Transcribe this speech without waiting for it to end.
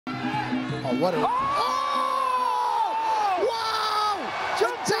Oh, what a... Oh! Wow!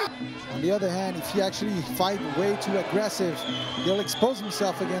 On the other hand, if he actually fight way too aggressive, he'll expose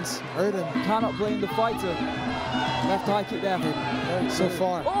himself against Erdem. Cannot blame the fighter. Left high kick there. So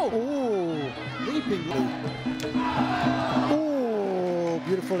far. Oh! Leaping. Oh!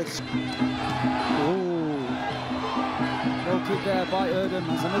 Beautiful. Low kick there by Erdem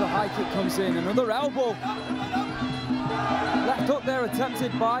as another high kick comes in. Another elbow. Left hook there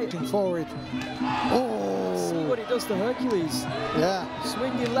attempted by... Forward. Oh! See what it does to Hercules. Yeah.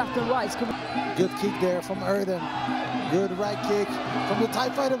 Swinging left and right. Good kick there from Erdem. Good right kick from the Thai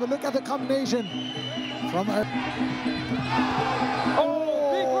fighter, but look at the combination from Erdem.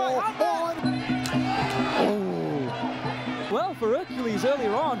 Big right hand. Well, for Hercules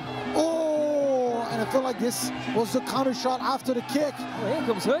earlier on. And I feel like this was the counter shot after the kick. Well, here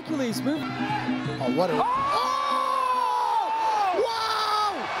comes Hercules. Move. Oh, what a...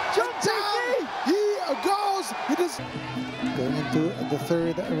 Wow! Jump down! He goes! He just... Going into the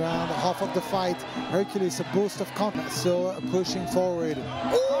third round, half of the fight. Hercules, a boost of confidence, still pushing forward.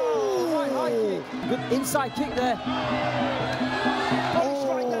 Ooh! Right high kick. Good inside kick there.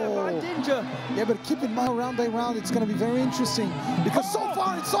 Right there by Dincer. Yeah, but keep in mind, round by round, it's going to be very interesting because so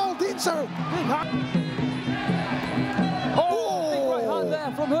far it's all Dincer. Big right hand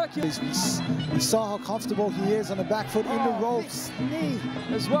there from Hercules. We saw how comfortable he is on the back foot in the ropes. Knee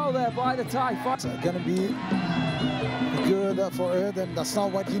as well there by the Thai fighter. It's going to be good for Erdem. That's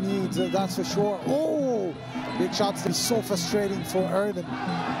not what he needs, that's for sure. Oh, big shots. It's so frustrating for Erdem.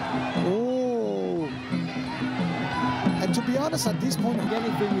 Oh, and to be honest, at this point,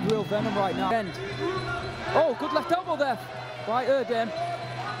 anything with real venom right now. Oh, good left elbow there by Erdem.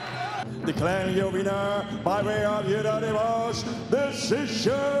 Declaring your winner by way of unanimous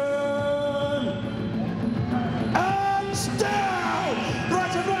decision. And still,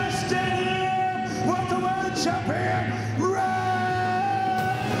 Rajadamnern Stadium, world champion.